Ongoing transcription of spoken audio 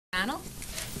Panel.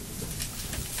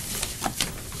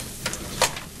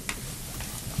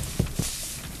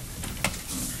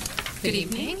 Good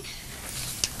evening.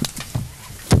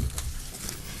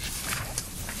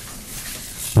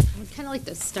 I'd kind of like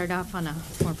to start off on a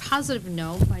more positive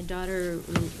note. My daughter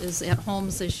is at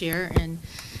Holmes this year, and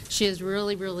she is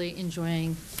really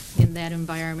enjoying in that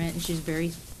environment, and she's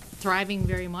thriving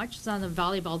very much. She's on the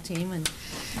volleyball team, and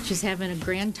she's having a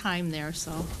grand time there.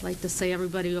 So I'd like to say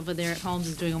everybody over there at Holmes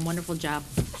is doing a wonderful job.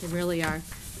 They really are.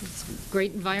 It's a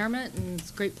great environment, and it's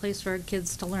a great place for our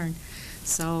kids to learn.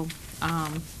 So,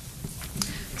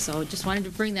 so just wanted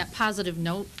to bring that positive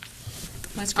note.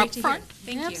 That's great to hear.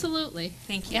 Thank you. Absolutely.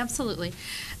 Thank you. Absolutely.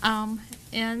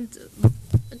 And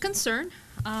a concern,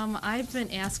 I've been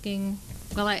asking,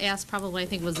 well, I asked probably, I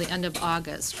think it was the end of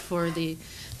August, for the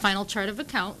final chart of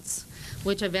accounts,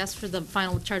 which I've asked for the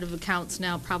final chart of accounts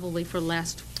now probably for the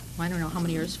last, I don't know how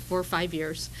many years, 4 or 5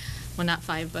 years. Well, not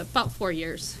 5, but about 4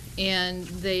 years. And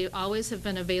they always have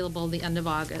been available the end of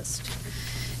August.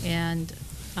 And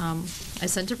I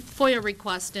sent a FOIA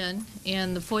request in,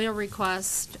 and the FOIA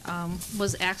request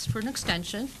was asked for an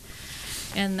extension.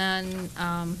 And then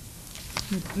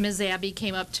Ms. Abby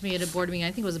came up to me at a board meeting,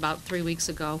 I think it was about 3 weeks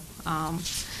ago,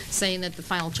 saying that the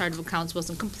final chart of accounts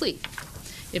wasn't complete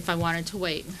if I wanted to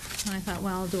wait. And I thought,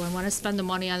 well, do I want to spend the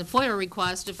money on the FOIA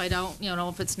request if I don't,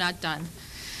 if it's not done?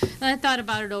 And I thought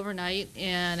about it overnight,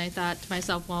 and I thought to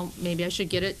myself, well, maybe I should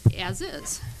get it as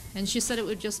is. And she said it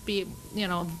would just be,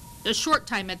 a short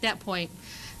time at that point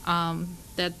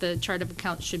that the chart of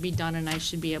accounts should be done and I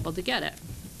should be able to get it.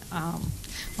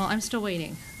 Well, I'm still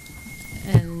waiting,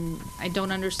 and I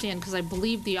don't understand, because I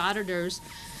believe the auditors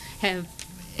have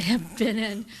been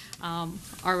in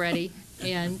already,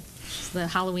 and the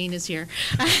Halloween is here.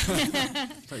 I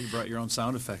thought you brought your own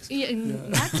sound effects. Yeah.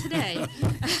 Not today.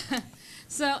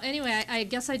 So anyway, I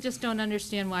guess I just don't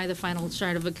understand why the final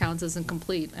chart of accounts isn't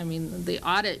complete. I mean, the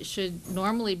audit should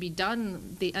normally be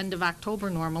done the end of October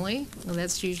normally. Well,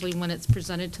 that's usually when it's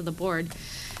presented to the board.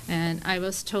 And I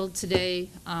was told today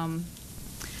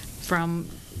from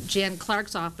Jan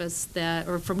Clark's office that,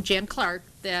 or from Jan Clark,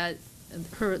 that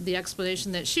the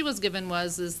explanation that she was given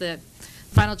is that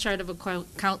final chart of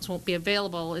accounts won't be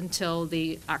available until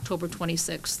the October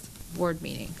 26th board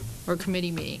meeting or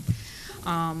committee meeting.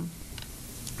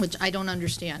 Which I don't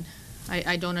understand.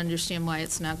 I don't understand why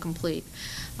it's not complete.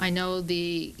 I know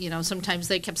sometimes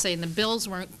they kept saying the bills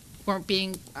weren't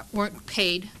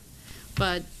paid,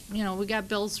 but we got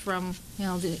bills from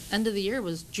the end of the year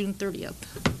was June 30th.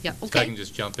 Yeah. Okay. If I can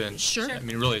just jump in. Sure. I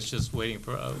mean, really, it's just waiting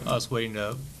for us waiting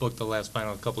to book the last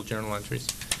final couple journal entries.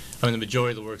 I mean, the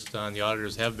majority of the work's done. The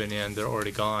auditors have been in. They're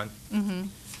already gone. Mm-hmm.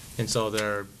 And so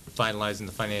they're finalizing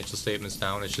the financial statements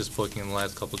now. It's just booking the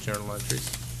last couple journal entries.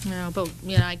 No, but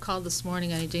I called this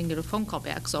morning and I didn't get a phone call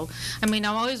back. So, I mean,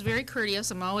 I'm always very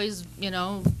courteous. I'm always,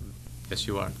 Yes,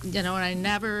 you are. And I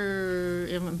never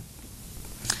am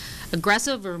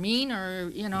aggressive or mean or,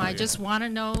 No, I just want to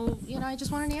know, I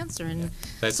just want an answer. And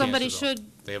That's somebody the answer,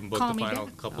 should They haven't booked call the me final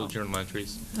back. couple of journal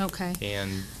entries. Okay.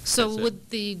 And So that's it. would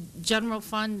the general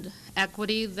fund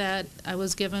equity that I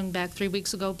was given back 3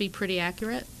 weeks ago be pretty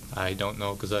accurate? I don't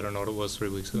know, because I don't know what it was 3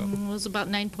 weeks ago. It was about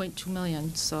 9.2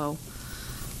 million, so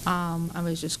I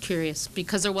was just curious,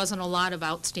 because there wasn't a lot of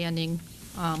outstanding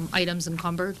items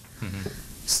encumbered. Mm-hmm.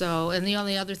 So, and the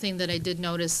only other thing that I did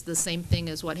notice, the same thing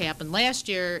as what happened last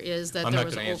year, is that I'm there not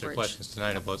was going to answer overage. questions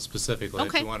tonight about specifically.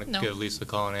 Okay, If you want to no. give Lisa a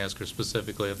call and ask her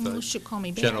specifically if the You should call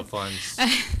me back. general funds,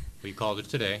 we called her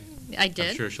today. I did?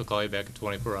 I'm sure she'll call you back in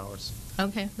 24 hours.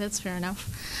 Okay, that's fair enough.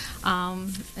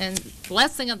 And the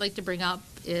last thing I'd like to bring up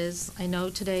is, I know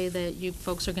today that you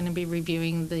folks are going to be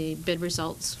reviewing the bid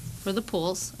results for the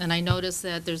pools, and I noticed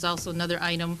that there's also another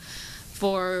item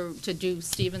to do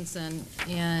Stevenson,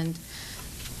 and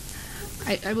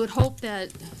I would hope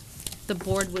that the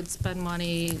board would spend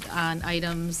money on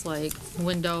items like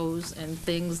windows and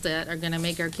things that are going to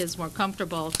make our kids more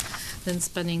comfortable than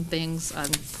spending things on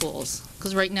pools.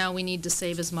 Because right now we need to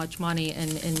save as much money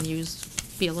and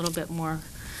be a little bit more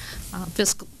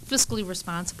fiscally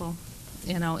responsible,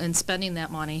 in spending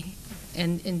that money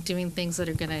and doing things that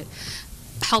are going to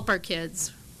help our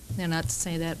kids. Not to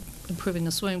say that improving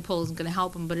a swimming pool isn't going to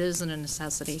help them, but it isn't a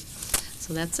necessity.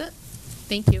 So that's it.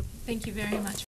 Thank you. Thank you very much.